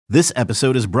This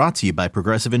episode is brought to you by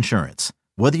Progressive Insurance.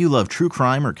 Whether you love true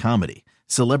crime or comedy,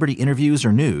 celebrity interviews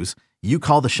or news, you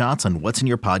call the shots on what's in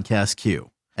your podcast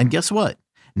queue. And guess what?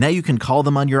 Now you can call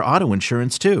them on your auto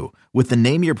insurance too with the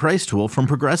Name Your Price tool from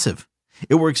Progressive.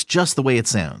 It works just the way it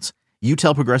sounds. You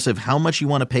tell Progressive how much you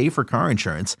want to pay for car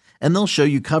insurance, and they'll show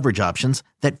you coverage options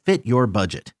that fit your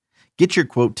budget. Get your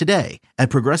quote today at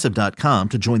Progressive.com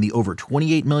to join the over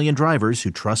 28 million drivers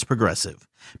who trust Progressive.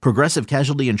 Progressive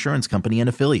Casualty Insurance Company and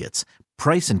Affiliates.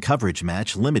 Price and coverage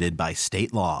match limited by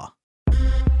state law.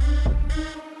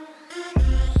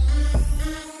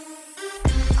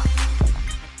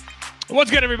 What's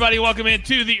good, everybody? Welcome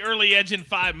into the Early Edge in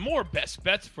 5. More best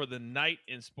bets for the night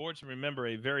in sports. And remember,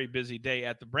 a very busy day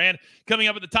at the brand. Coming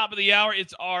up at the top of the hour,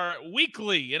 it's our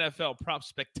weekly NFL Prop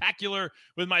Spectacular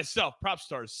with myself, prop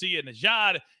star Sia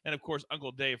Nejad, and, of course,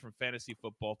 Uncle Dave from Fantasy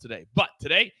Football Today. But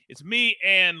today, it's me,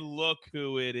 and look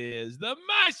who it is, the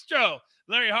maestro,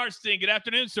 Larry Hartstein. Good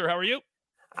afternoon, sir. How are you?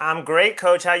 I'm great,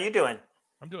 Coach. How you doing?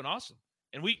 I'm doing awesome.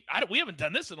 And we haven't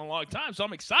done this in a long time, so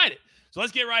I'm excited. So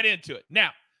let's get right into it. Now,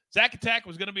 Zach Attack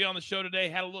was going to be on the show today,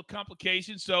 had a little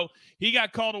complication, so he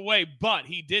got called away, but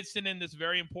he did send in this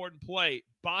very important play.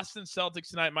 Boston Celtics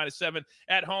tonight, -7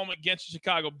 at home against the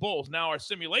Chicago Bulls. Now, our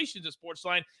simulations at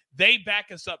Sportsline, they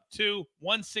back us up to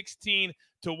 116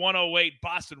 to 108.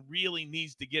 Boston really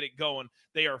needs to get it going.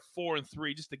 They are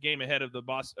 4-3, just a game ahead of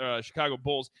the Chicago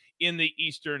Bulls in the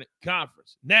Eastern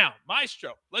Conference. Now,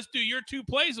 Maestro, let's do your two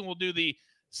plays, and we'll do the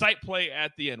site play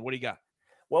at the end. What do you got?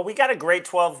 Well, we got a great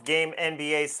 12-game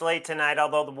NBA slate tonight,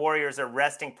 although the Warriors are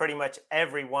resting pretty much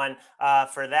everyone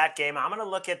for that game. I'm going to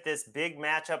look at this big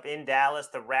matchup in Dallas.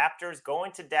 The Raptors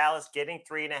going to Dallas, getting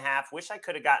 3.5. Wish I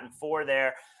could have gotten 4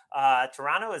 there.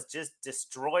 Toronto has just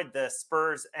destroyed the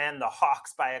Spurs and the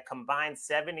Hawks by a combined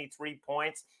 73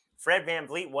 points. Fred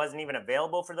VanVleet wasn't even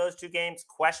available for those two games.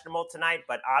 Questionable tonight,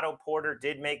 but Otto Porter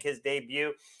did make his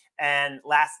debut and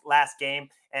last game.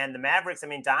 And the Mavericks,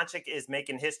 Doncic is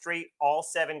making history. All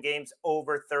 7 games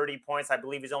over 30 points. I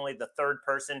believe he's only the third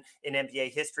person in NBA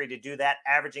history to do that,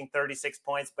 averaging 36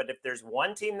 points. But if there's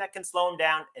one team that can slow him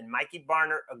down, and Mikey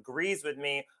Barner agrees with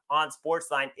me on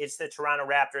Sportsline, it's the Toronto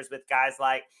Raptors with guys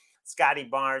like Scotty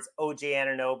Barnes, OG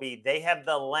Anunoby. They have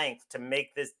the length to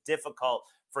make this difficult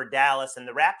for Dallas. And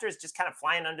the Raptors just kind of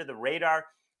flying under the radar.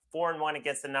 4-1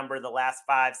 against the number the last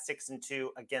 5, 6-2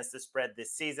 against the spread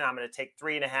this season. I'm going to take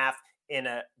 3.5 in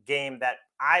a game that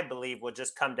I believe will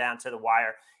just come down to the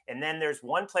wire. And then there's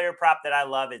one player prop that I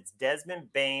love. It's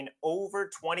Desmond Bane over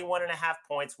 21.5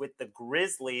 points with the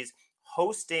Grizzlies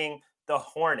hosting the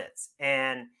Hornets.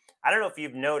 And I don't know if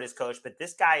you've noticed, Coach, but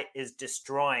this guy is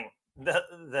destroying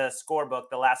the scorebook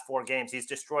the last 4 games. He's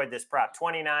destroyed this prop.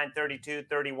 29, 32,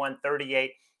 31,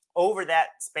 38. Over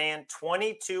that span,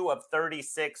 22 of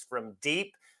 36 from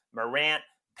deep. Morant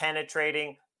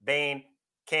penetrating, Bane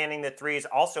canning the threes,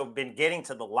 also been getting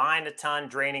to the line a ton,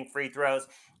 draining free throws.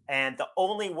 And the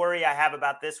only worry I have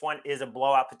about this one is a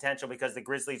blowout potential because the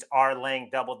Grizzlies are laying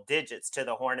double digits to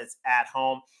the Hornets at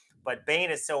home. But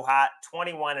Bane is so hot,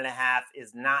 21.5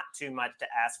 is not too much to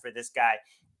ask for this guy.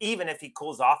 Even if he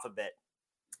cools off a bit,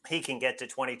 he can get to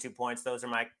 22 points. Those are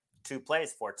my 2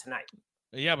 plays for tonight.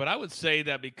 Yeah, but I would say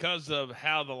that because of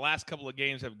how the last couple of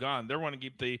games have gone, they're going to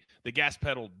keep the gas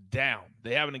pedal down.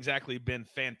 They haven't exactly been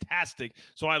fantastic.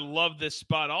 So I love this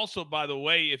spot. Also, by the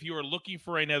way, if you are looking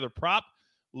for another prop,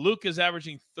 Luke is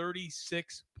averaging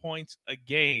 36 points a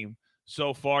game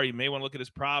so far. You may want to look at his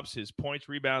props, his points,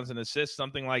 rebounds, and assists,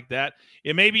 something like that.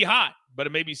 It may be hot, but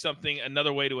it may be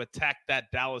another way to attack that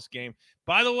Dallas game.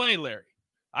 By the way, Larry,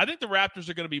 I think the Raptors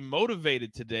are going to be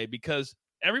motivated today because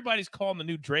everybody's calling the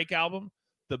new Drake album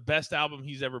the best album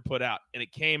he's ever put out. And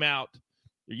it came out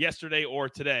yesterday or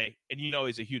today. And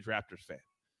he's a huge Raptors fan.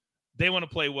 They want to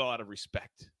play well out of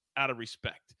respect.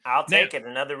 I'll take it.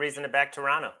 Another reason to back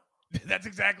Toronto. That's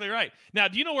exactly right. Now,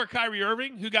 do you know where Kyrie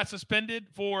Irving, who got suspended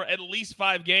for at least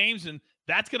 5 games, and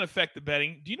that's going to affect the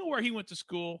betting. Do you know where he went to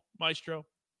school, Maestro?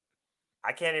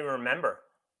 I can't even remember.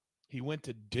 He went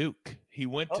to Duke. He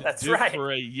went to Duke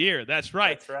for a year. That's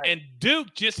right. And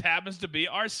Duke just happens to be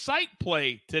our site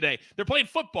play today. They're playing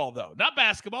football, though, not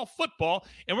basketball, football.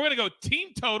 And we're going to go team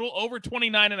total over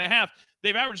 29.5.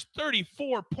 They've averaged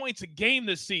 34 points a game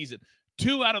this season.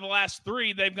 2 out of the last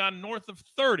 3, they've gone north of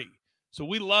 30. So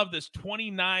we love this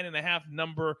 29.5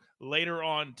 number later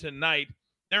on tonight.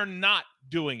 They're not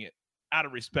doing it out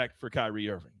of respect for Kyrie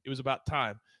Irving. It was about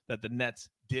time that the Nets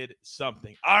did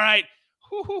something. All right.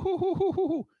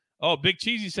 Oh, Big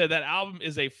Cheesy said that album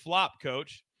is a flop,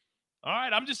 Coach. All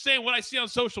right, I'm just saying what I see on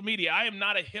social media. I am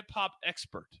not a hip-hop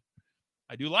expert.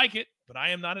 I do like it, but I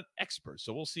am not an expert.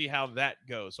 So we'll see how that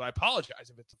goes. So I apologize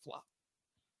if it's a flop.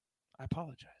 I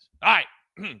apologize. All right.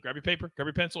 Grab your paper, grab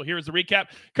your pencil. Here's the recap,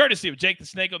 courtesy of Jake the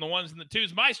Snake on the ones and the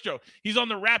twos. Maestro, he's on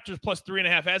the Raptors plus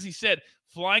 3.5. As he said,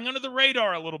 flying under the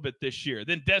radar a little bit this year.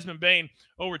 Then Desmond Bane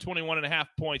over 21.5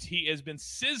 points. He has been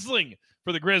sizzling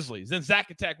for the Grizzlies. Then Zach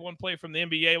Attack, one play from the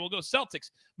NBA. We'll go Celtics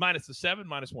minus the 7,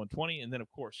 minus 120. And then,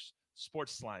 of course,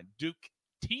 Sports Line, Duke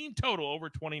team total over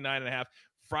 29.5.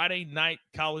 Friday night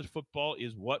college football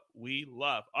is what we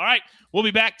love. All right, we'll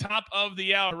be back top of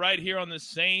the hour right here on the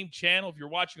same channel. If you're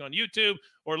watching on YouTube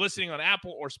or listening on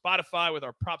Apple or Spotify with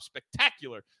our Prop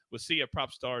Spectacular with CF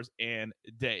Prop Stars and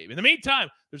Dave. In the meantime,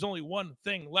 there's only one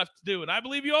thing left to do, and I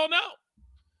believe you all know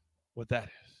what that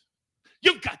is.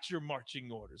 You've got your marching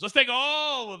orders. Let's take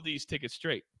all of these tickets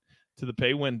straight to the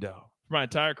pay window. For my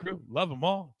entire crew, love them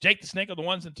all. Jake the Snake on the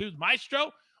ones and twos.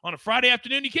 Maestro, on a Friday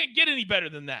afternoon, you can't get any better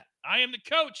than that. I am the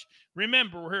coach.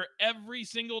 Remember, we're here every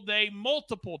single day,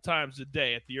 multiple times a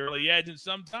day at the early edge, and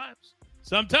sometimes,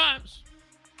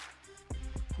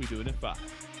 we do it in 5.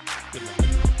 Good luck.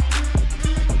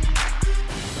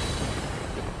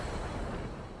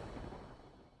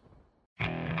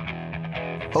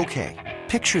 Okay,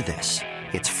 picture this.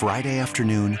 It's Friday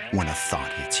afternoon when a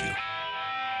thought hits you.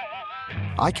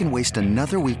 I can waste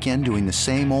another weekend doing the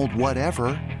same old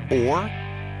whatever, or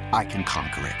I can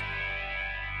conquer it.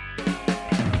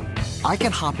 I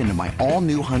can hop into my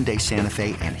all-new Hyundai Santa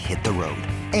Fe and hit the road.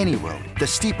 Any road. The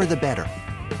steeper, the better.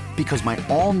 Because my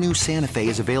all-new Santa Fe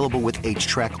is available with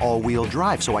H-Track all-wheel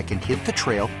drive, so I can hit the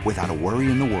trail without a worry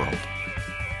in the world.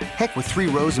 Heck, with 3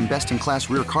 rows and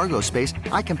best-in-class rear cargo space,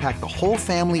 I can pack the whole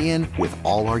family in with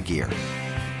all our gear.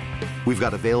 We've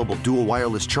got available dual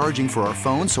wireless charging for our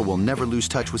phones, so we'll never lose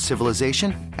touch with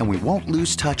civilization, and we won't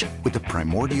lose touch with the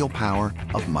primordial power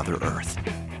of Mother Earth.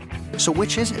 So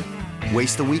which is it?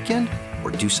 Waste the weekend or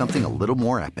do something a little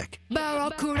more epic?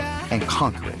 And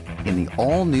conquer it in the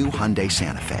all-new Hyundai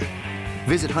Santa Fe.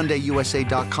 Visit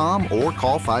HyundaiUSA.com or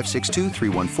call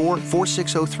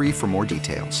 562-314-4603 for more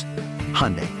details.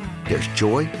 Hyundai, there's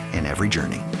joy in every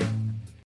journey.